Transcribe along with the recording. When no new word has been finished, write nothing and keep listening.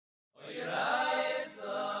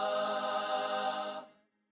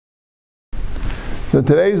So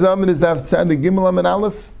today's amud is Daf Tzadik Gimel Amud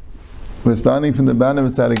Aleph. We're starting from the bottom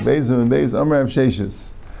of Tzadik Beis and Beis Amar Rav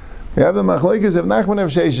Sheshes. We have the machlokes of Nachman Rav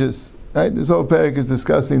Sheshes. Right, this whole parak is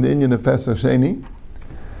discussing the inyan of Pesach Sheni.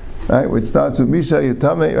 Right, which starts with Misha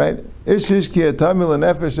Yatame. Right, Ishish ki Yatame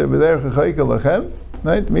lenefesh b'derech chayka lachem.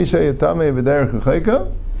 Right, Misha Yatame b'derech chayka.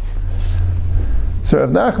 So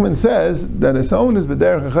Rav Nachman says that if someone is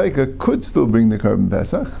b'derech chayka could still bring the carbon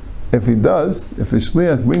Pesach. If he does, if his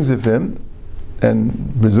shliach brings it for him,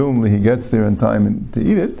 and presumably he gets there in time to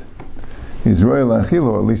eat it, he's royal achil,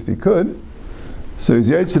 or at least he could. So he's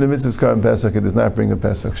yaitz in the mitzvah's carbon Pesach. It does not bring a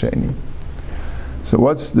Pesach Sheni. So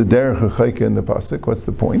what's the derech chayka in the pasuk? What's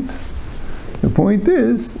the point? The point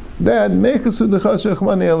is that mechasu dechas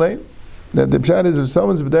shechmani alei. That the pshat is if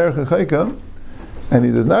someone's b'derech chayka and he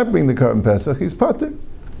does not bring the carbon Pesach, he's pater.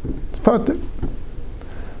 It's pater.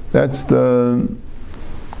 That's the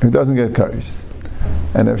who doesn't get karis.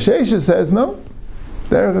 And Rav Sheshes says no.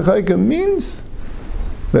 Derech chayka means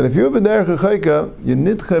that if you're b'derech chayka, you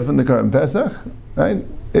nitche from the carbon Pesach, right?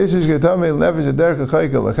 Ishish getame nefesh derech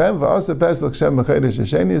chayka lechem v'asa Pesach shem b'chedesh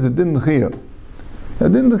hasheni is a din d'chiyah. A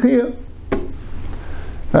din d'chiyah.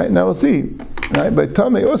 Right, now we'll see. Right, by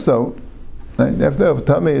Tameh also, right, after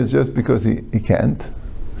Tameh is just because he can't.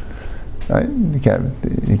 Right, he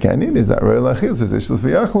can't eat. He's not royal achil. It says ishul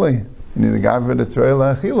fiyachlei. You need a gavra that's royal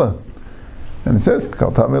achila, and it says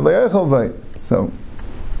kal Tameh le'echel bay. So,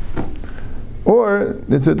 or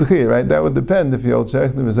it's a d'chiyah, right? That would depend if you hold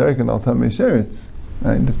sheikhim v'zarkin al Tameh sheretz.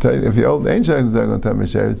 Right, if you hold ain't sheikhim v'zarkin al Tameh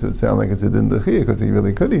sheretz, it would sound like it's a din d'chiyah because he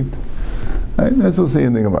really could eat. Right, that's what we'll see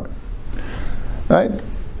in the Gemara. Right.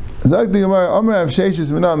 How do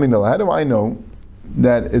I know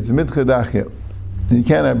that it's mitcha dachya? He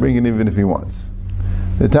cannot bring it even if he wants.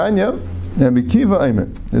 The Tanya, Rabbi Kiva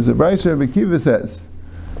Eimer. There's a brayso Rabbi Kiva says,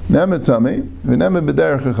 "Nema tamei v'nema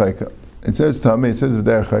b'derech chayka." It says tamei. It says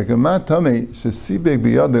b'derech chayka. Ma tamei shesipek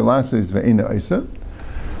b'yad lases ve'ena isa.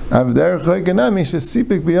 Av derech chayka nami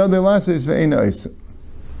shesipek b'yad lases ve'ena isa.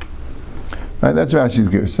 Right, that's Rashi's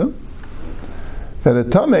girsa. That a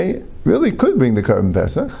tamei really could bring the carbon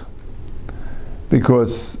Pesach,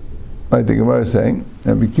 because, like the Gemara is saying,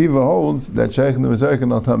 and Kiva holds that Sheikh and the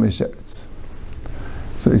Mizarkan al Tamei Sheretz.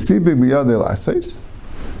 So you see,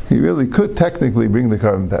 he really could technically bring the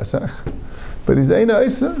carbon Pesach, but he's Eina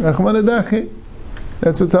Isa, Rachman Adachi.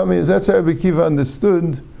 That's what Tamei is. That's how Rabbi Kiva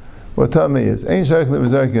understood what Tamei is. Ein Sheikh and the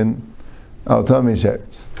Mizarkan al Tamei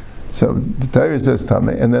Sheretz. So the Torah says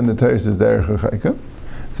Tamei, and then the Torah says Derech Chayka.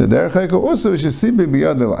 So Derech Chayka also is Shesibi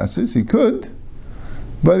B'yad Elasis. He could,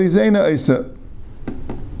 but he's Eina Isa.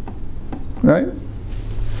 Right?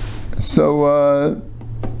 So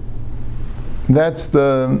that's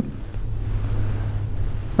the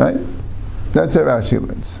right. That's how Rashi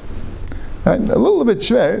learns. Right? A little bit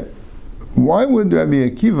shver. Why would Rabbi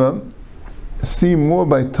Akiva see more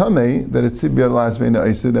by Tamei that it's Sibya Las Veina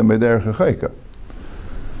Isa than by Derech Chayka?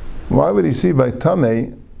 Why would he see by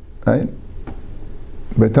Tamei? Right?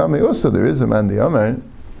 By Tamei also there is a man the Amar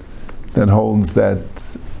that holds that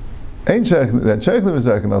ain't Sheikh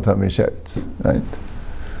Lemizarkin al Tamei Sheretz, right?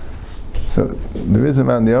 So there is a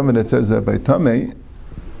man the Amar that says that by Tamei,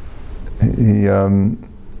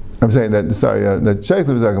 I'm saying that that Sheikh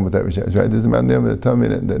Lemizarkin al Tamei Sheretz, right? There's a man the Amar that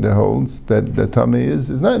Tamei that holds that Tamei is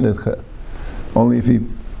not nitcha, only if he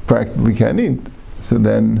practically can't eat. So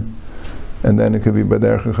then, and then it could be by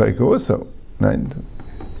Derech Chayka also, right?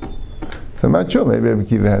 So I'm not sure. Maybe Rabbi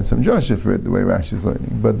Kiva had some Joshua for it, the way Rashi is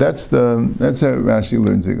learning. But that's how Rashi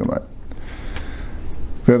learns the Gemara.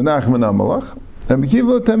 Rav Nachman Amalach. Rabbi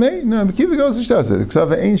Kiva Tamei. No, Rabbi Kiva goes to Shtased.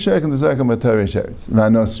 Ksava ein sheikh and the zakam atari sheretz.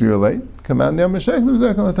 Vanos riolei. Command the sheikh and the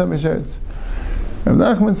zakam atari sheretz. Rav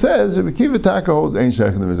Nachman says Rabbi Kiva Taka holds ein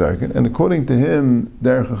sheikh and the zakam, and according to him,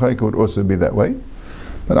 Derech Chayka would also be that way.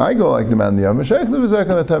 But I go like the man the Yama sheikh and the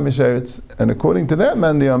zakam atari sheretz, and according to that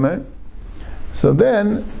man the Yama, so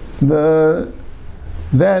then by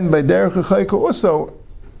Derech Chayka also,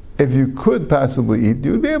 if you could possibly eat,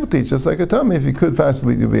 you would be able to eat, just like a tummy. If you could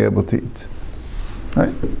possibly, you'd be able to eat.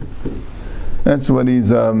 Right? That's what he's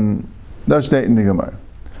stating the Gemara.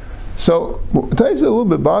 So Tais is a little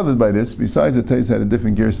bit bothered by this. Besides that, Tais had a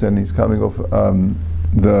different gear and he's coming off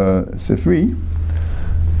the Sifri.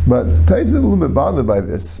 But Tais is a little bit bothered by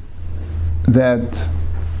this.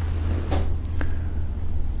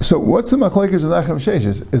 So what's the machlokes of Nachman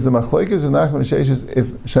Sheshes? Is the machlokes of Nachman Sheshes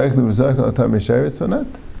if Sheikh the Mizarkan al Tamei Sheretz or not?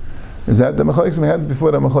 Is that the machlokes we had before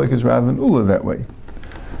the machlokes Rav and Ula that way?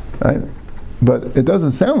 Right? But it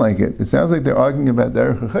doesn't sound like it. It sounds like they're arguing about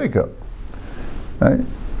Derech Chayka. Right?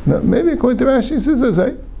 Now, maybe according to Rashi, it says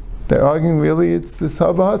they're arguing really it's this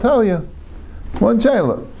Haba Hatalia. One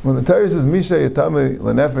shayla. When the Torah says Misha Yatame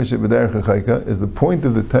Lenefesh B'derech Chayka, is the point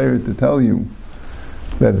of the Torah to tell you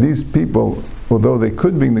that these people, although they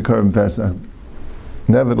could bring the Korban Pesach,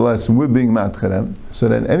 nevertheless would being matcherem, so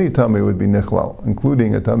then any tummy would be nichlal,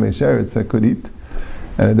 including a tummy sheretz that could eat,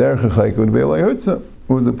 and a derech chayka would be a leihutza.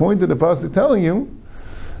 It was the point of the pasuk telling you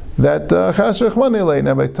that chash rechman.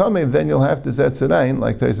 Now by tummy, then you'll have to zetzerain,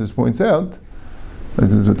 like Taisus points out.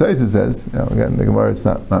 This is what Taisus says. Now again, the Gemara, it's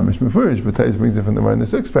not mamish mefurish, but Taisus brings it from the Gemara in the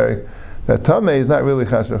 6th parak, that tummy is not really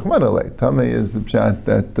chash rechman. Tummy is the pshat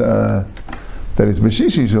that is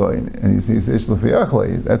b'shishi shlein, and he says ish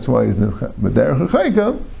l'fiyachlei. That's why he's nidcha. But derech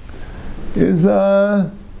chayka is right.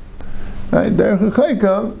 Derech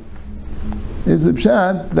chayka is the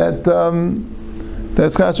pshat that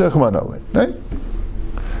that's chash rechman, right?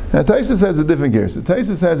 Now Taisus has a different girsa.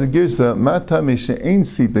 Taisus has a girsa matami she'ein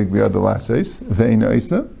sipik b'yad lases ve'ein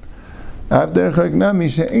oisa. Av derech chayka mi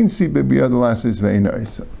she'ein sipik b'yad lases ve'ein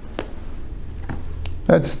oisa.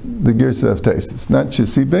 That's the girsa of Taisus, not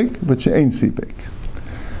shesibek, but she'ein sibek.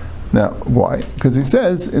 Now, why? Because he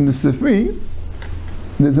says in the Sifri,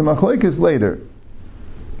 there's a machlekes later.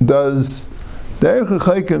 Does derech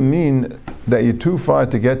chayka mean that you're too far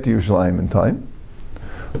to get to Yerushalayim in time,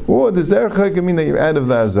 or does derech chayka mean that you're out of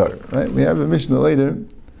the azar? Right? We have a Mishnah later.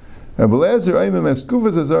 As long as you're out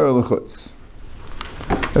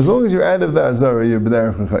of the azar, you're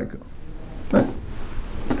b'derech chayka. Right?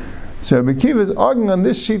 So Rabbi Kiva is arguing on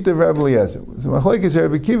this sheet of Rabbi Eliezer. So machlekes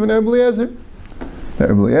Rabbi Kiva and Rabbi Eliezer.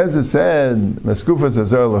 Rabbi Eliezer said, "Meskufas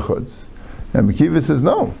azar lechutz." Rabbi Kiva says,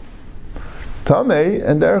 "No. Tamei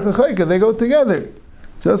and derech chayka, they go together.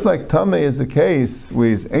 Just like tamei is the case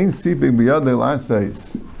with ein sipik b'yad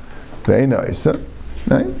le'lasais ve'ein oisa,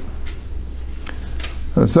 right?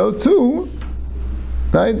 So too,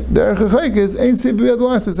 right? Derech chayka is ein sipik b'yad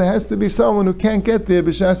le'lasais. There has to be someone who can't get there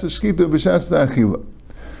b'shas hashchita b'shas ha'achila."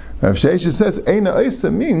 Rav Sheshes says Eina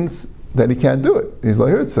Oisa means that he can't do it. He's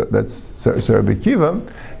like Hirtza. That's Sir Rabbi Kiva.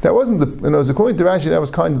 That wasn't according to Rashi, that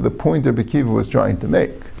was kind of the point Rabbi Kiva was trying to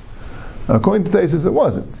make. According to Taisus, it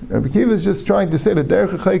wasn't. Rabbi Kiva is just trying to say that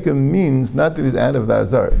derech chayka means not that he's out of the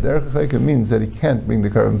azar. Derech chayka means that he can't bring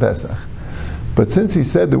the Korban Pesach. But since he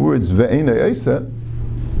said the words Ve'eina Oisa,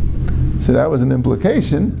 so that was an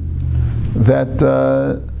implication that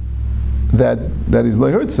he's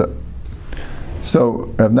like Hirtza. So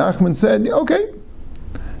Rav Nachman said, okay.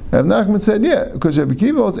 Rav Nachman said, yeah, because Rabbi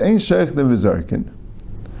Kiva holds ain't sheikh the v'zarkin,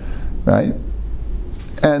 right?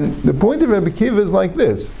 And the point of Rabbi Kiva is like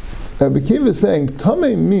this. Rabbi Kiva is saying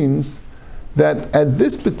tamei means that at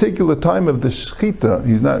this particular time of the shechita,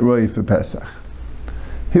 he's not roi for Pesach.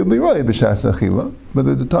 He'll be roi b'shas achila, but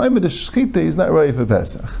at the time of the shechita, he's not roi for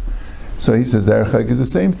Pesach. So he says derech chayka is the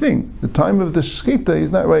same thing. The time of the shechita,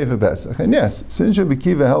 he's not ready for Pesach. And yes, since Rabbi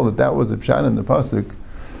Kiva held that was a pshat in the pasuk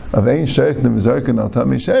of ein sheikh nemizarkin al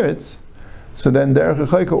tami sheretz, so then derech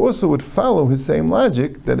chayka also would follow his same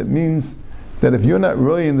logic, that it means that if you're not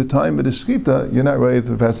ready in the time of the shechita, you're not ready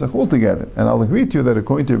for Pesach altogether. And I'll agree to you that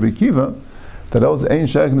according to Rabbi Kiva, that also ein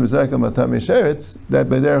sheikh nemizarkin al tami sheretz, that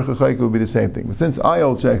by derech chayka would be the same thing. But since I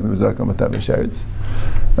hold sheikh nemizarkin al tami sheretz,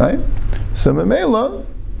 right? So memela.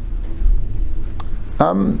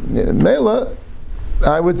 Mela,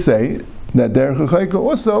 I would say that derech chayka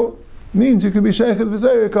also means you can be sheikh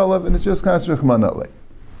v'zayir kolav, and it's just kasrich manale.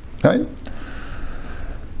 Right?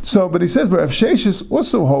 So, but he says, but Rav Sheshes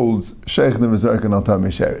also holds sheikh v'zayir al tami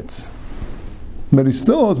sheretz, but he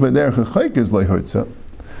still holds by derech chayka is leihutza,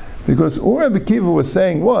 because all Rabbi Kiva was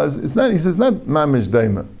saying was, it's not. He says not mamish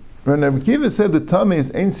daima. When Rabbi Kiva said the tami is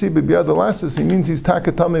ein si b'yad alasis, he means he's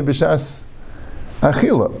taka tami b'shas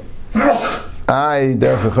achila.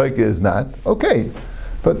 Derech chayka is not. Okay.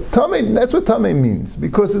 But tamei, that's what tamei means,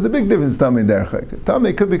 because there's a big difference tamei and derech chayka.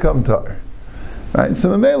 Tamei could become tar. Right? So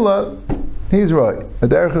Mamela, he's right. A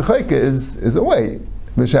derech chayka is a way,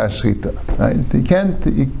 b'shas shchita. Right? He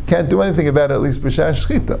can't do anything about it, at least b'shas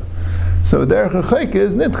shchita. So derech chayka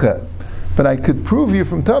is nidcha. But I could prove you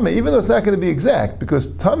from tamei, even though it's not going to be exact, because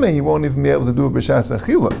tamei he won't even be able to do it b'shas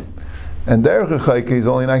achila. And derech chayka he's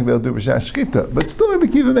only not going to be able to do b'shas shchita. But still Rabbi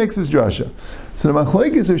Kiva makes his drasha. So the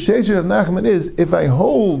machlekes of Sheshet of Nachman is, if I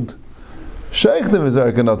hold sheikh the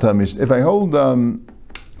v'zarkan al tamish, if I hold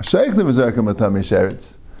sheikh the v'zarkan al tamish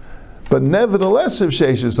sheretz, but nevertheless if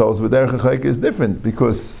Sheshet holds, but derech chayka is different,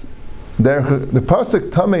 because the pasuk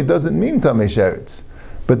tamei doesn't mean tamei sheretz,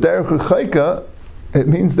 but derech chayka it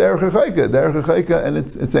means derech chayka, and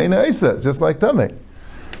it's eina isa, just like tamei.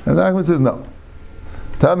 And Nachman says no.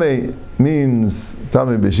 Tamei means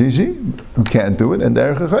tamei b'shishi, who can't do it, and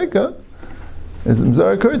derech chayka is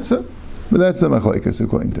mzar kurtza, but that's the machlekes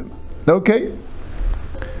according to him. Okay.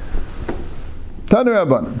 Tanu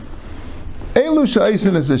Rabbanan. Elu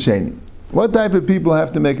Shaisin is a Sheni. What type of people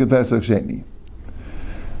have to make a Pesach Sheni?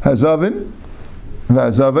 Hazavin,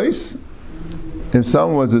 Vazavis. If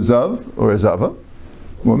someone was a Zav or a Zava,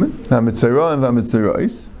 woman, Hamitzera and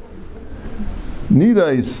Vamitzerais.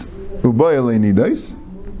 Nidais, Ubayale Nidais.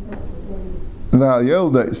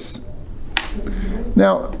 Valyildais.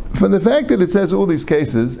 Now, for the fact that it says all these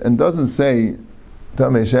cases and doesn't say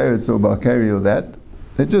Tamei Sheretz or Balkari or that,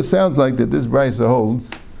 it just sounds like that this brisa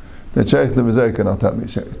holds that Sheikh the Mizar cannot Tamei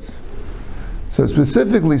Sheretz. So it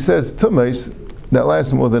specifically says Tumeis that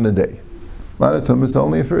lasts more than a day. A lot of Tumeis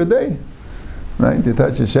only for a day. Right? They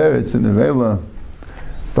touch a Sheretz in the Vela,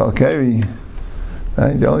 Balkari,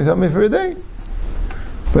 right? They only Tamei for a day.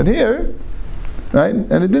 But here, right?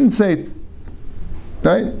 And it didn't say,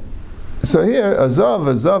 right? So here, Azav,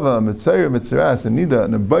 Azava, Mitzayr, Mitzaras, and Nida,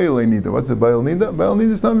 and a Baal Nida. What's a Baal Nida? Baal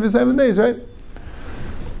Nida is not for 7 days, right?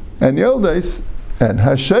 And Yoldais, and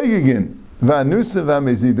Hashegigin, Vanusa,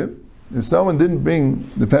 Vamezidim. If someone didn't bring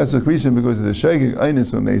the Pesach Rishon because of the Shegig,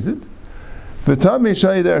 Einis Vamezid, V'tamei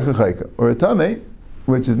Shai Derech HaChaika, or a Tamei,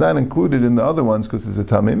 which is not included in the other ones because it's a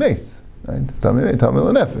Tamei Meis, right? Tamei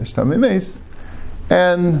L'Nefesh, Tamei Meis,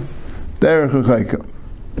 and Derech HaChaika.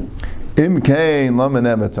 Im Kain Laman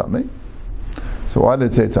Ema Tamei. So why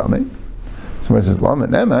did it say Tamei? So it says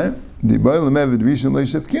Laman Ema, the Baal Mevid Rishon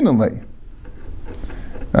Leishefkinan Lei.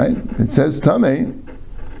 Right? It says Tamei,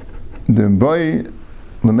 the Baal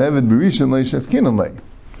Mevid Rishon Leishefkinan Lei.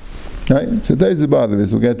 Right? So there's the bother of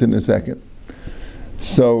this. We'll get to it in a second.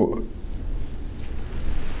 So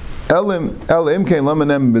Elim Kain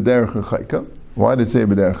Laman Ema B'derech HaChaika. Why did it say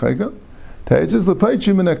B'derech HaChaika? It says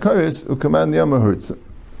L'paichu Min HaKaris U'kaman Yama Hurtza.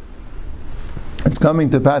 It's coming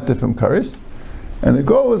to Pata from Karis, and the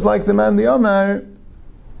goal was like the man the Amar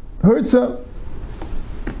Hurtza.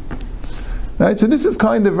 Right, so this is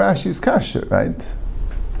kind of Rashi's kasha, right?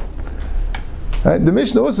 Right? The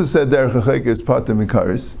Mishnah also said Derech HaChaika is Pata from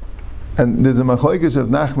Karis, and there's a machlokes of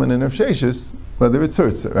Nachman and of Sheshis whether it's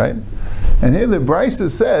Hurtza, right? And here the Brisa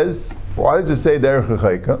says, why does it say Derech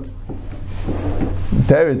HaChaika?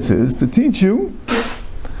 Teretz is to teach you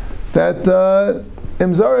that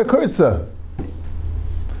Imzara Kurtza.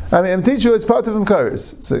 I mean, teach you it's part of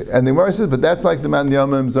Karis. So, and the Gemara says, but that's like the man the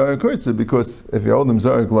Yama Imzara Kurtza, because if you hold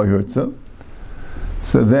Imzara Gloi Hurtza,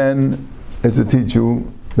 so then it's to teach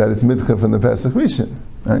you that it's Mitcha from the Pesach Rishon,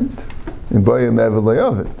 right? In Boyim Evelay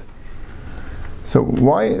of it. So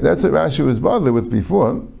why, that's what Rashi was bothered with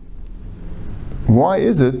before. Why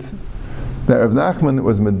is it that Rav Nachman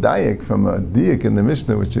was medayik from a diak in the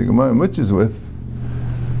Mishnah, which the Gemara muches with?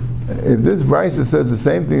 If this Brisa says the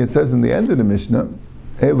same thing it says in the end of the Mishnah,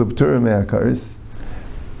 Elub Turim Me'akaris,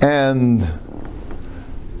 and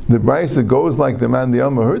the Brisa goes like the man the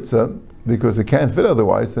Yama Hurtza, because it can't fit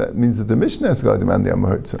otherwise, that means that the Mishnah has got the man the Yama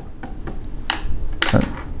Hurtza.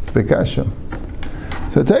 It's Bekasha.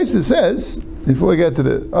 So Taisus says, before we get to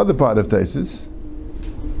the other part of Taisus,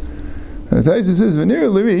 Taisus says,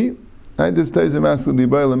 V'nir Levi, this Taisus Maskul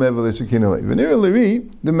Dibai Lamev Leshekinale. V'nir Levi,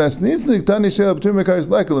 the Masnis Niktani Shel B'tur Mekaris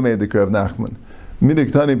Lekal Lamed Dekar of Nachman.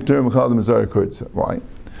 Midiktani B'tur Mechal Mizar Kurtza. Why?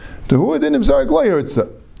 To who did Mizar Gloi Hurtza?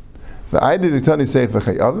 V'aydi Diktani Sefer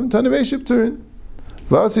Chayavim, Tani Veish B'turin.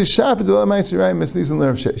 V'asi Shap D'la Ma'isirayim Masnis and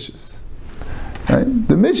Lerv Sheshis.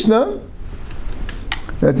 The Mishnah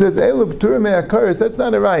that says Elu B'tur Me'akaris, that's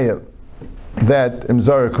not a raya that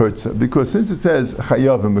Mizar Kurtza, because since it says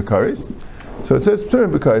Chayavim B'karis, so it says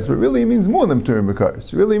P'turim B'karis, but really it means more than P'turim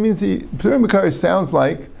B'karis. It really means P'turim B'karis sounds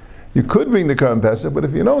like you could bring the Karban Pesach, but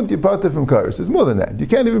if you don't, you part from Karis. There's more than that. You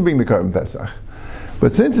can't even bring the Karban Pesach.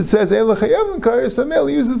 But since it says Eila Chayavim Karis, Amel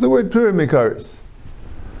uses the word P'turim B'karis.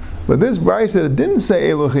 But this Brisa it didn't say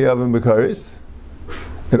Eila Chayavim B'karis.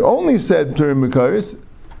 It only said P'turim B'karis.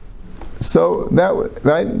 So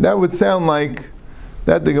that would sound like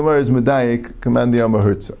that the Gemara is Medayik, Command the Yama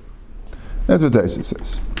Hurtza. That's what Taisus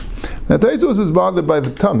says. Now Taisus is bothered by the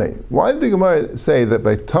Tamei. Why did the Gemara say that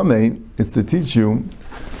by Tamei it's to teach you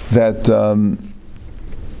that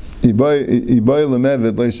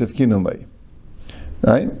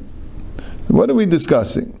right? What are we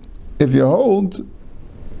discussing? If you hold,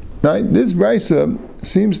 right, this Brisa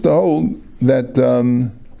seems to hold that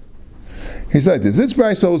he's like this. This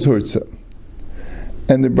Brisa holds Hurtza,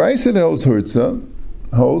 and the Brisa that holds Hurtza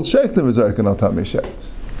holds Shektim V'Zarkan Al Tamei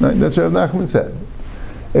Sheretz. Right? That's what Rav Nachman said.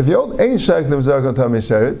 If you hold Ein Shektim V'Zarkan Al Tamei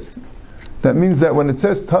Sheretz, that means that when it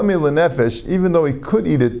says Tamei L'Nefesh, even though he could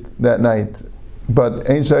eat it that night, but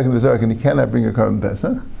Ein Shektim V'Zarkan, he cannot bring a Karban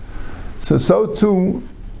Pesach. So too,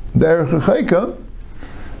 Derech HaChaika,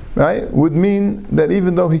 right, would mean that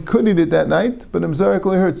even though he could eat it that night, but Mzarik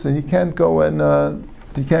Lo Hurtza, he can't go and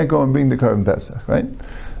he can't go and bring the Karban Pesach, right?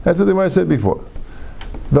 That's what the Gemara said before.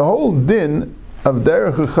 The whole din of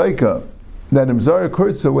Derech U'Chayka, that Imzara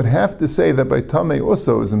Kurtza would have to say that by Tamei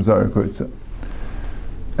also is Imzara Kurtza.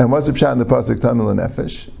 And what's the pshat in the pasuk Tamei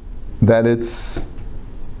L'Nefesh? That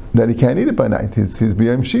he can't eat it by night. He's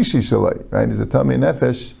b'yom shishi shalai, right? He's a Tamei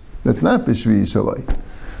Nefesh that's not b'shvi shalai,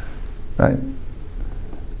 right?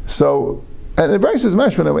 So, and the Brisa is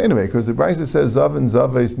mashma anyway, because the Brisa says Zav and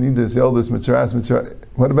Zaves need this eldest mitzaras mitzara.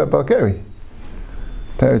 What about Balkari?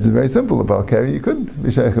 It's very simple. A Balkari, you couldn't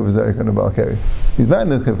be sheikh of a zarek on a Balkari. He's not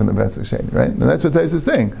nichif in the Pesach Sheni, right? And that's what Tais is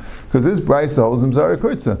saying, because this Brisa holds him zara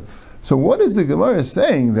kurtza. So what is the Gemara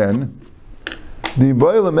saying then? The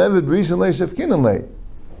boilam evid rishon leishef kinan lei.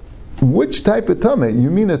 Which type of tamei? You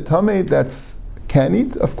mean a tamei that's can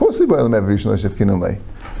eat? Of course, the boilam evid rishon leishef kinan lei,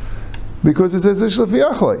 because it says ish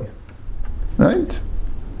lefiachlei, right?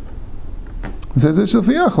 It says ish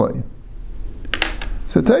lefiachlei.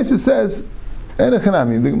 So Taisa says, the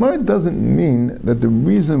Gemara doesn't mean that the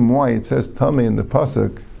reason why it says tamei in the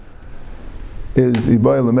pasuk is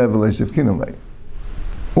boilam evid leishef kinan lei.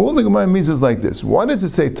 All the Gemara means is like this. Why does it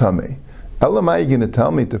say tamei? Elam, are you going to tell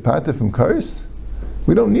me to pata from kares?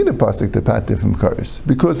 We don't need a pasuk to pata from kares,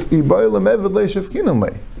 because he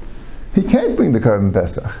can't bring the Karban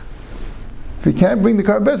Pesach. If he can't bring the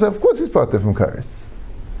Karban Pesach, of course he's pata from kares.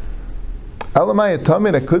 Elam, are you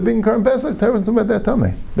tamei that could bring Karban Pesach? Tell us about that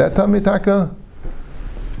tamei. That tamei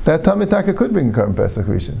taka could bring Karban Pesach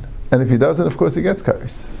rishon, and if he doesn't, of course he gets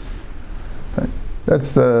kares. Right?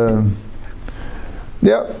 That's the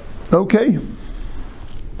okay.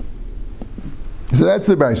 So that's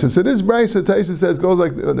the Brisa. So this Brisa, Taisa says, goes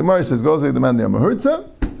like the Gemara says, goes like the man the Amahurza,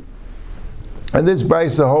 and this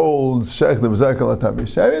Brisa holds Sheikh the V'zarka Latam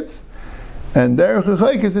Yisharetz, and Derech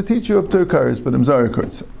U'Chayka is a teacher of Turkaris, but Imzara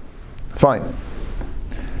Kurtza. Fine.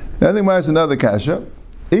 Then the Gemara has another kasha.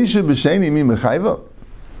 Isha b'sheni mi mechayva.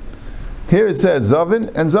 Here it says Zavin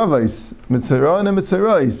and Zavais, Mitzaron and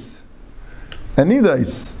Mitzarais, and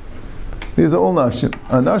Nidais. These are all Nashim.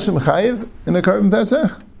 A Nashim Chayiv in a Karban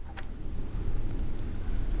Pesach?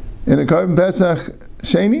 In a Karban Pesach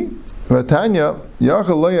Sheni? Vatanya,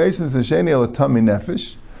 Yachal lo yaisen Sheni ala Tami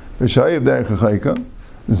Nefesh, V'shayiv Derech U'Chayka,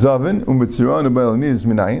 Zavin, U'Mitziron U'Bel Nidis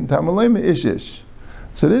Minayin, Tamalema Ish.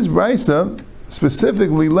 So this Brisa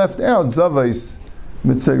specifically left out Zavais,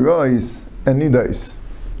 Mitzirais, and Nidais.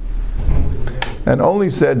 And only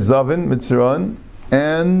said Zavin, Mitziron,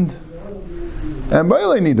 and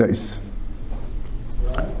Bailei Nidais.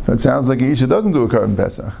 So it sounds like Isha doesn't do a Karban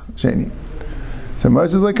Pesach Sheni. So Mar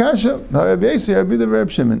says like Kasha, Rabbi Yasi, Rabbi the Reb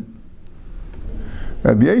Shimon.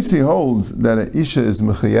 Rabbi Yasi holds that an Isha is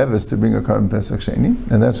mechayeves to bring a Karban Pesach Sheni,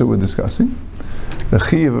 and that's what we're discussing. The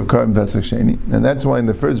Chiyav of Karban Pesach Sheni, and that's why in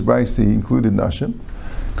the first Brisa he included Nashim,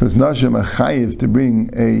 because Nashim are chayiv to bring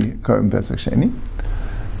a Karban Pesach Sheni.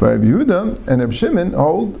 But Rabbi Yehuda and Reb Shimon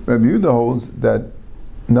Rabbi Yehuda holds that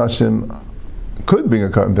Nashim could bring a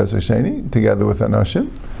Karban Pesach Sheni together with Nashim,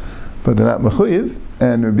 but they're not mechuyev.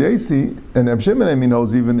 And Rabbi Yasi and Reb Shimon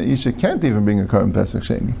holds even the Isha can't even bring a Karban Pesach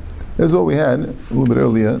Sheni. That's what we had a little bit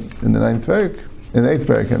earlier in the 8th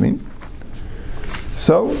parak.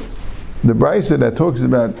 So the Brisa that talks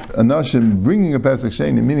about a Nashim bringing a Pesach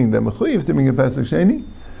Sheni, meaning they're mechuyev to bring a Pesach Sheni,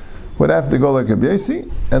 would have to go like Rabbi Yasi,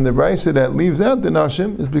 and the Brisa that leaves out the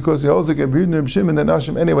Nashim is because he holds like Rabbi Yehuda and Reb Shimon, the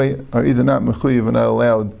Nashim anyway are either not mechuyev or not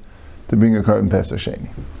allowed to bring a Karban Pesach Sheni.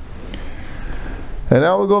 And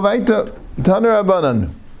now we'll go weiter. Taner Rabbanan.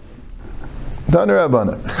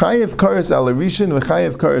 Chayev kares ala rishon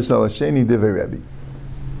v'chayev kares ala sheni divrei Rabbi.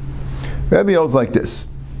 Rabbi holds like this,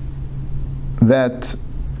 that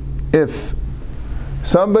if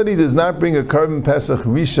somebody does not bring a Karban Pesach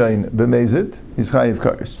rishon b'mezid, he's chayev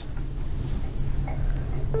kares.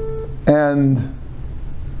 And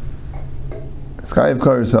it's chayev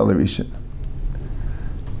kares ala rishon.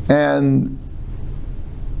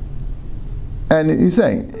 And he's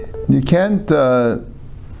saying you can't be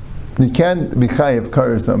chayev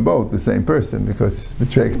kares on both the same person, because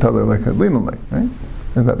b'trei k'taler like a linolay, right?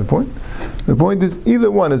 Isn't that the point? The point is either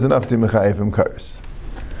one is enough to be chayev him kares.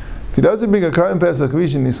 If he doesn't bring a Karban Pesach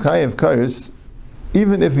rishon, he's chayev kares,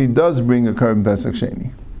 even if he does bring a Karban Pesach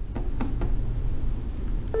sheni.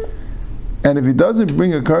 And if he doesn't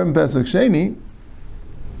bring a Karban Pesach sheni,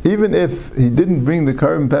 even if he didn't bring the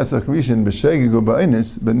Karban Pesach rishon b'shegig or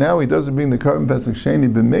ba'inus, but now he doesn't bring the Karban Pesach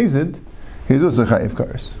sheni b'mezid, he's also chayev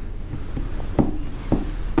kares.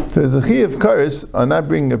 So there's a chayev kares on not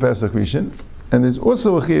bringing a Pesach rishon, and there's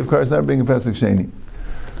also a chayev kares not bringing a Pesach sheni.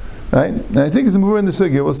 Right? And I think it's more in the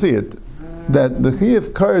sugya, we'll see it, that the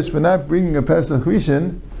chayev kares for not bringing a Pesach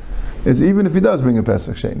rishon is even if he does bring a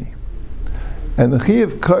Pesach sheni. And the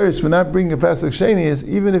chiyuv kares for not bringing a Pesach Sheni is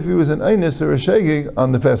even if he was an Einis or a Shegig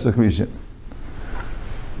on the Pesach Rishon.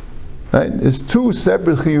 Right? It's two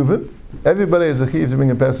separate chiyuvim. Everybody has a chiyuv to bring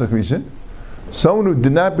a Pesach Rishon. Someone who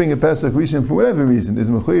did not bring a Pesach Rishon for whatever reason is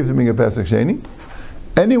mechuyev to bring a Pesach Sheni.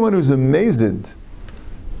 Anyone who's amazed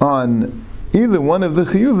on either one of the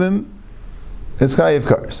chiyuvim is chayiv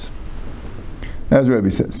kares. As Rabbi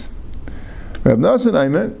says. Rabbi Nasan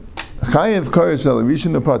Aimer, chayiv kares al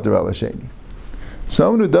rishon upater al sheni.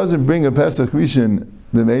 Someone who doesn't bring a Pesach Rishon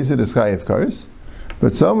b'mezid is chayiv kares,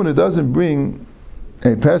 but someone who doesn't bring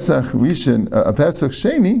a Pesach Rishon, a Pesach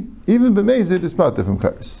Sheni, even b'mezid is pater from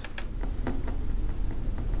kares.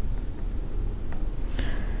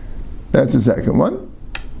 That's the second one.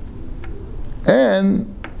 And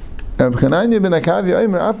Reb Chananya ben Akavi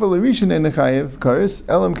Omer afal rishon ein chayiv kares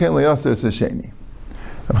elam ken leyaser sheni.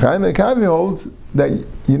 Reb Chananya ben Akavi holds that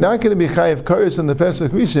you're not going to be chayiv kares on the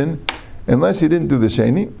Pesach Rishon unless you didn't do the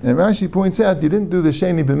sheni. And Rashi points out you didn't do the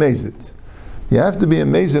sheni b'mezid. You have to be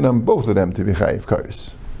amazed on both of them to be chayiv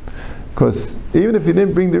kares. Because even if you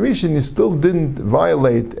didn't bring the rishon, you still didn't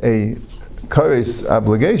violate a kares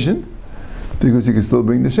obligation because you can still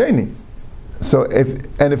bring the sheni. So if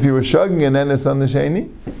you were shugging an enes on the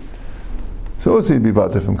sheni, so also you'd be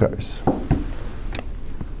bater from kares.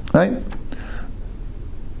 Right?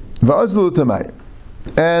 Va'azlu tamay.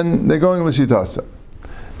 And they're going l'shitasa.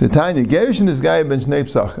 The tanya gerishin is guy ben shnei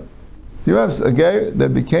Pesachim. You have a ger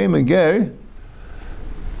that became a ger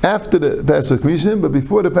after the Pesach Rishon, but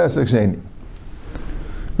before the Pesach Sheni.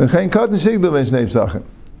 V'chein katan shigdal ben shnei Pesachim.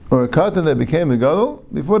 Or a katan that became a gadol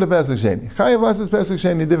before the Pesach Sheni. Chayav asas Pesach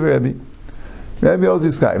Sheni divrei Rabbi. Rabbi holds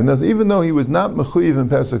his chayiv. Even though he was not mechuyev in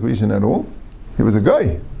Pesach Rishon at all, he was a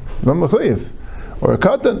guy, not mechuyev, or a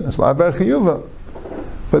katan, a slav bar chiyuva.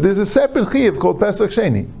 But there's a separate chiyuv called Pesach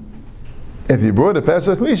Sheni. If you brought a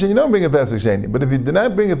Pesach Rishon, you don't bring a Pesach Sheni. But if you did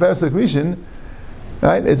not bring a Pesach Rishon,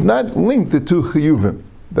 right, it's not linked to two chiyuvim.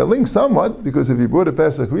 They're linked somewhat because if you brought a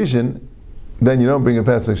Pesach Rishon, then you don't bring a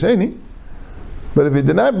Pesach Sheni. But if you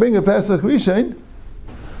did not bring a Pesach Rishon,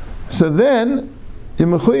 so then you're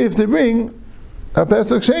mechuyev to bring a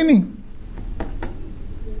Pesach Sheni.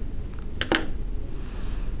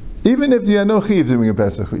 Even if you are no chiyuv to bring a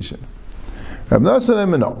Pesach Rishon. Rabbi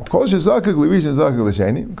Nasan no. Kol shezakek l'rishon zakek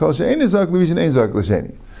l'sheni. Kol she'ein zakek l'rishon ein zakek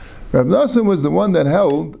l'sheni. Rabbi Nasan was the one that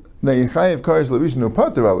held that you chayiv kares l'rishon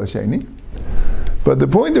upater al l'sheni. But the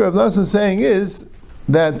point that Rabbi Nasan is saying is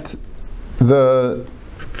that you're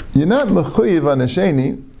not mechuyev on a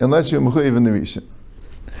sheni unless you're mechuyev in the rishon.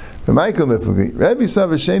 Rabbi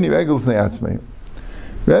sav sheni regel fnei atzmei.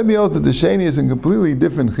 Rabbi holds that the sheni is a completely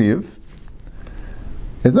different chiyuv.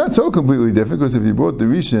 It's not so completely different because if you brought the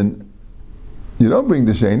rishon, you don't bring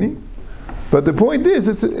the sheni. But the point is,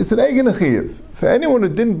 it's an eigen chiyuv. For anyone who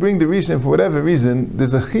didn't bring the rishon for whatever reason,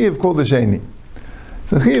 there's a chiyuv called the sheni.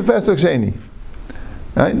 It's a chiyuv Pesach Sheni.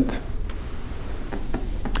 Right?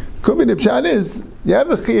 Could be the pshat is, you have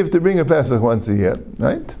a chiyuv to bring a Pesach once a year,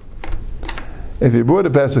 right? If you brought a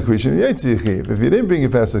Pesach Rishon, you yetzi a chiyuv. If you didn't bring a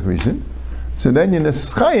Pesach Rishon, so then you're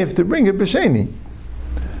neschayev to bring it b'sheni.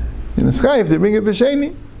 You're neschayev to bring it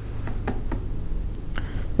b'sheni.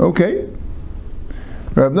 Okay.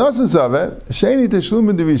 Rabbi Nasan Saveh, sheni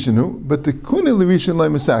teshlum b'divishin but the kuni l'rishon loy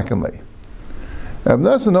mesaken lei. Rabbi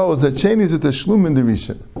Nasan holds that sheni is a teshlum in the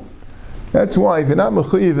rishon. That's why if you're not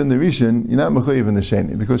mechuyev in the rishon, you're not mechuyev in the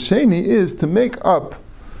sheni, because sheni is to make up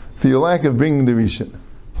for your lack of bringing the rishon.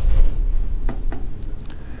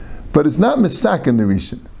 But it's not mesaken the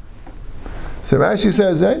rishon. So Rashi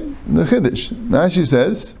says, right? The Chiddush. Rashi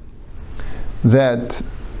says that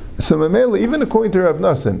so Mamela, even according to Rabbi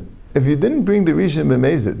Nasan, if you didn't bring the rishon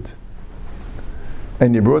b'mezid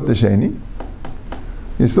and you brought the sheni,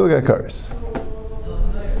 you still got kares.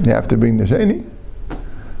 You have to bring the sheni.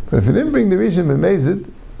 But if you didn't bring the rishon b'mezid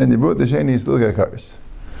and you brought the sheni, you still got kares.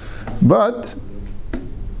 But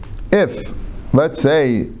if, let's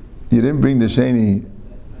say, you didn't bring the sheni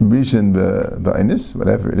rishon b'ainis,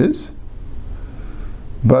 whatever it is,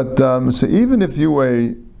 but so even if you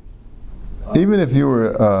were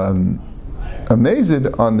amazed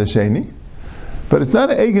on the sheni, but it's not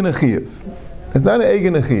an eigen chiyuv. It's not an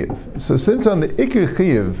eigen chiyuv. So since on the ikar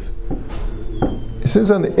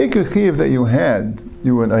chiyuv that you had,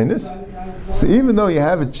 you were an einis, so even though you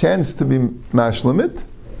have a chance to be mashlamit,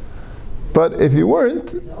 but if you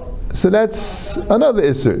weren't, so that's another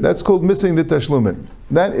isser. That's called missing the tashlumin.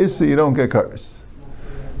 That isser you don't get kares.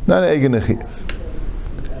 Not an eigen chiyuv.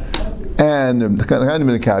 And the kind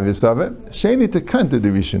of caveat of it, sheni to kanta the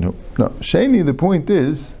rishonu. No, sheni. The point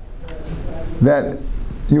is that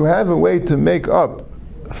you have a way to make up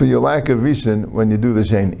for your lack of rishon when you do the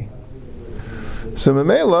sheni. So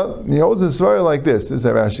Memela, he holds his svara like this, as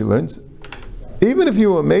Rashi learns. Even if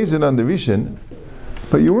you were amazed on the Rishon,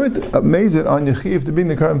 but you weren't amazed on your Chiv to be in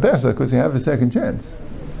the Karban Pesach because you have a second chance.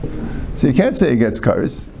 So you can't say he gets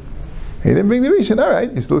Karis. He didn't bring the Rishon,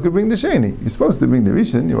 alright, you still could bring the Sheni. You're supposed to bring the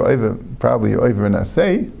Rishon, you're over an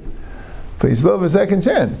Asay, but you still have a second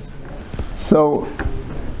chance. So,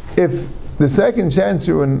 if the second chance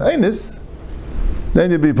you're in Einis,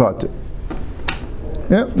 then you'll be Pater.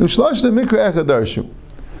 Yeah, and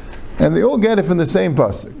they all get it from the same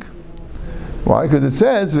pasuk. Why? Because it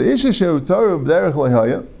says, this is what the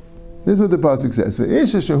pasuk says,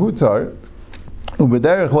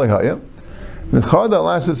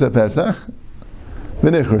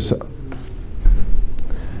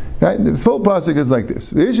 right? The full pasuk is like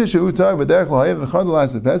this.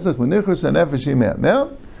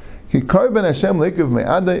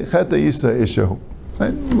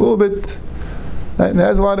 Right? A little bit, right? It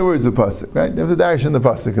has a lot of words, the pasuk, right? They have the dash in the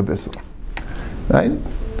pasuk a bissel. Right?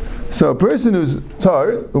 So a person who's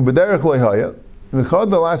tar, ubederech loyhaya, v'chad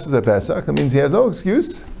the last is a Pesach, it means he has no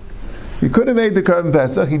excuse. He could have made the Karban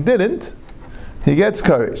Pesach, he didn't. He gets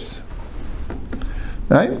kares.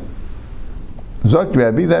 Right? Zok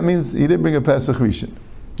Rabbi, that means he didn't bring a Pesach Rishon.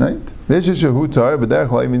 Right? V'eshes shehu tar, b'derech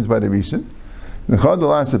loy means by the Rishon. V'chad the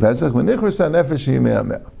last is Pesach, v'nichras ha'nefesh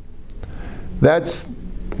yime'ameh. That's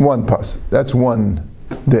one pas. That's one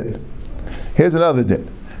din. Here's another din.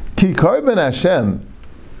 Ki karban Hashem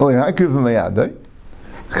olihakriv mayadai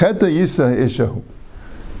cheta yisa ishahu.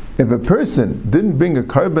 If a person didn't bring a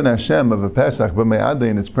karban Hashem of a Pesach b'mayadai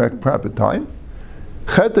in its proper time,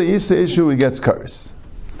 cheta yisa ishahu, he gets kares.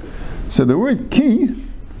 So the word ki,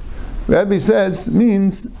 Rabbi says,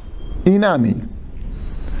 means inami.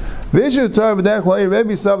 Two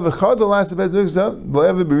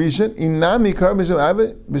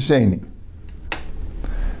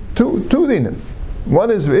things.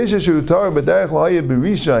 One is second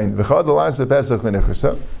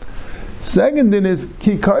thing is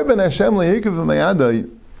ki karban Hashem lehikav v'mayadai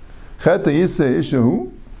cheta yisa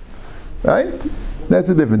ishahu. Right? That's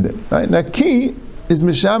a different thing. Right? Now ki is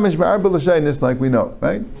mishamish ba'arba l'shaynis, like we know.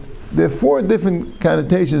 Right? There are four different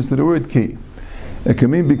connotations to the word ki. It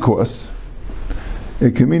can mean because,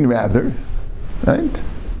 it can mean rather, right?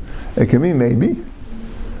 It can mean maybe,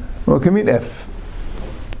 or it can mean if.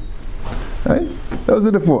 Right? Those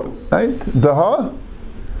are the four, right? Daha,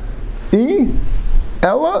 I,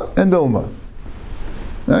 Ella, and Ilma.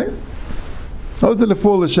 Right? Those are the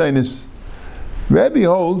four Lashonis. Rabbi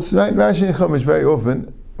holds, right? Rashi and Chumash very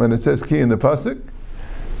often, when it says ki in the pasuk,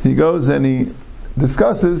 he goes and he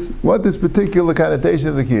discusses what this particular connotation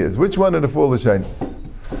of the ki is. Which one of the four Lashonis?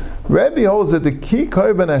 Rabbi holds that the ki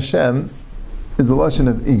karban Hashem is the lashon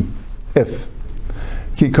of I, if.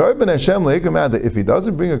 Ki karban Hashem le'ikum adai. If he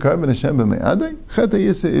doesn't bring a karban Hashem b'me'adai, cheta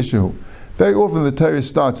yisa ishahu. Very often the Torah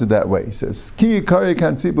starts it that way. He says, ki yikari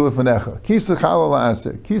kan tzibur lefanecha, ki sechal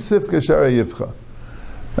la'aser, ki sifka shara yivcha.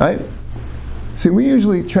 Right? See, we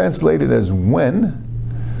usually translate it as when,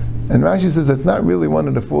 and Rashi says that's not really one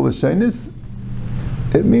of the four Lashonis.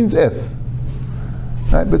 It means if.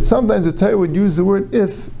 Right? But sometimes the Torah would use the word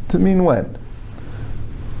if to mean when.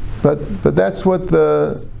 But that's what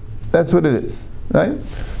it is. Right?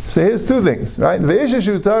 So here's two things. Right? That's the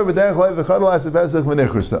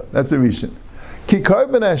Rishon. Ki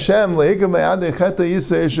karban Hashem le'ikam me'adei cheta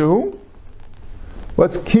yisa ishahu.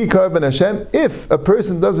 What's ki karban Hashem? If a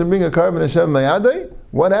person doesn't bring a karban Hashem me'adei,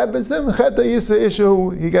 what happens to him? Cheta yisa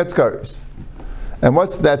ishahu, he gets kares. And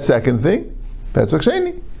what's that second thing? Pesach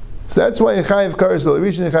Sheni. So that's why Yechayev Kares al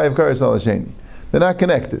Rishon, Yechayev Kares al Sheni. They're not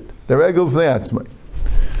connected. They're regular v'nei atzmai.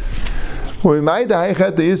 And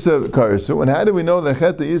how do we know that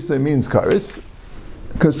Cheta Yisa means Kares?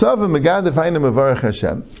 Because of Megadif Hainu Mevarach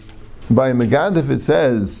Hashem. By Megadif it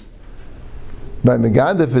says,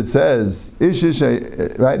 Ishish,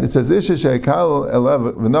 right? It says Ishish Ekal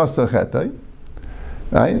Elav V'Nasa Chetai.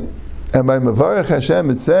 Right? And by Mevarach Hashem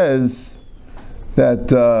it says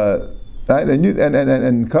that right,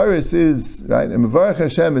 and Kares is right. And Mevarach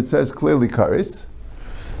Hashem, it says clearly Kares,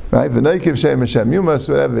 right? V'neikiv Shem Hashem Yumas,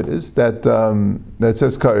 whatever it is that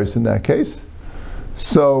says Kares in that case.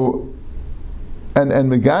 So, and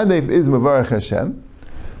Megadev is Mevarach Hashem.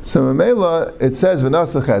 So Memela it says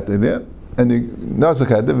V'nasa Chetei there, and the Nasa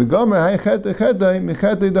Chetei V'gomer Hay Chetei Chetei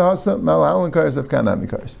Michetei Dahasa Malhalan Kares of Kanami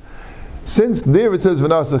Kares. Since there it says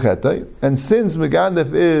V'nasa Chetei, and since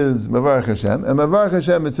Megadef is Mevarach Hashem, and Mevarach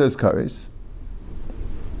Hashem it says Kares.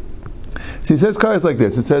 So he says Kares like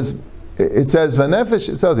this. It says V'nefesh.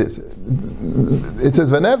 It says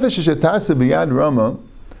V'nefesh shetasa b'yad Rama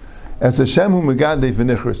as Hashem hu Megadef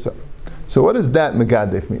v'nichrasa. So what does that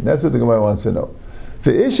Megadef mean? That's what the Gemara wants to know.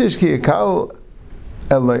 The ishish ki yekal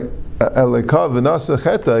eleka v'nasa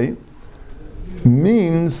chetai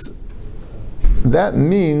means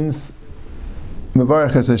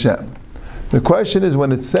mevarach es Hashem. The question is,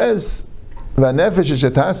 when it says v'nefesh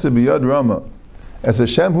shetasa b'yod rama as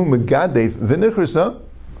Hashem hu megadef v'nichrasa,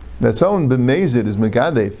 that someone b'mezid is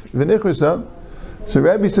megadef v'nichrasa, so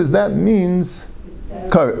Rabbi says that means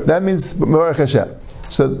mevarach Hashem.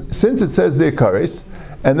 So since it says there kares,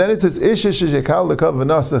 and then it says ishish shekal lekav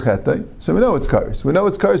v'nasa chetai, so we know it's kares. We know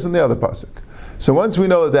it's kares from the other pasuk. So once we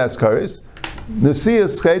know that that's kares,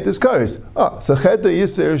 Nesias chet is kares. So cheta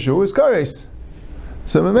yisir shu is kares.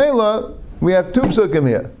 So memela, we have two psukim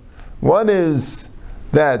here. One is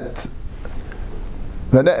that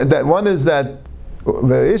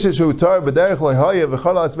v'ishish hu tar b'derech lo'haya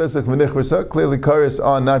v'chalas pesach v'nichrasa, clearly kares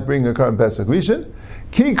on not bringing a carbon pesach rishon.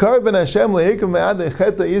 Ki carbon Hashem lehikum me'adei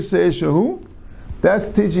cheta yisir shu. That's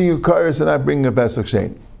teaching you kares and not bringing a pesach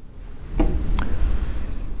sheni.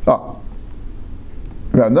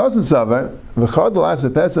 Rav Nosson Savar v'chad l'asa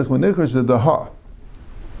pesach v'nichrasa daha.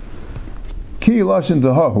 Ki lashon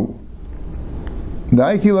dahahu.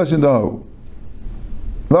 Dai ki lashon dahahu.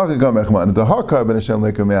 V'achar gam echman. Daha carbon Hashem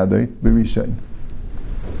lehikum me'adei b'rishon.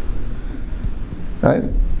 Right?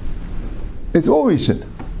 It's all rishon.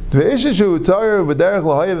 V'ishishu utar b'derech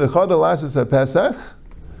l'haya v'chad l'asa pesach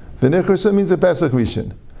v'nichrasa means a pesach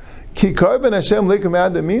rishon. Ki carbon Hashem lehikum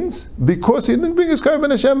me'adei means because he didn't bring his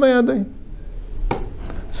carbon Hashem me'adei.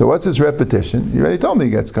 So what's this repetition? You already told me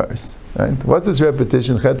he gets cars. Right? What's this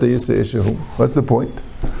repetition? Cheta yisa ishahu. What's the point?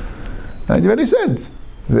 And you already said.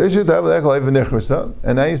 And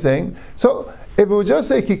now you're saying, so if it would just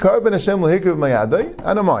say ki carbon Hashem l'hikriv mayadai,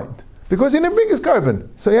 I don't mind. Because he didn't bring his carbon.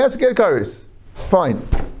 So he has to get cars. Fine.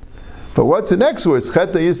 But what's the next words?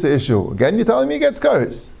 Cheta yisa ishahu. Again, you're telling me he gets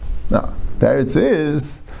cars. No. There it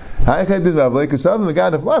is. Then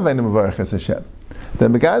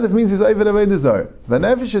Megadef means he's Eivid Avodah Zarah.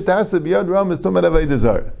 V'nefesh shetasa b'yod ram is Tumad Avodah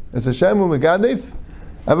Zarah. It's Hashem hu Megadef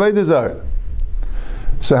Avodah Zarah.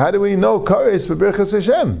 So how do we know Kares for Birchas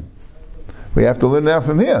Hashem? We have to learn it out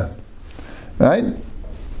from here. Right?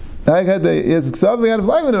 Is Ksav Megadef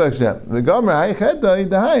Leiv of Hashem. The Gomer Haicheta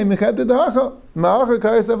Dahai Mecheta Dahacha Ma'acha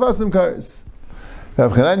Kares Afasim Kares.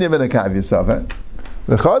 Rav Chananya ben Akav Yisaf.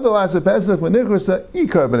 V'chad l'asa Pesach v'nichrasa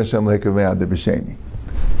ikar ben Hashem leikav me'adeh b'sheni.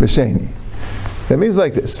 That means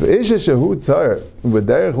like this: V'isha shehu tar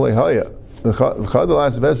v'derech lehaya v'chad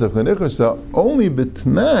l'asa Pesach v'nichrasa only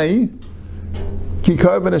b'tnai ki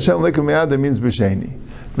kar ben Hashem leikav me'adeh means b'sheni.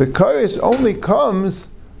 The kares only comes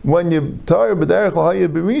when you tar b'derech lehaya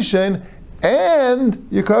b'rishen and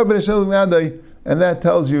you kar ben Hashem me'adeh, and that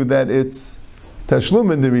tells you that it's tashlum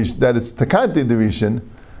in the rishon, that it's takanti the rishon.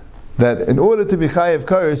 That in order to be chayav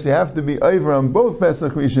kares, you have to be over on both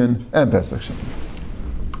Pesach Rishon and Pesach Sheni.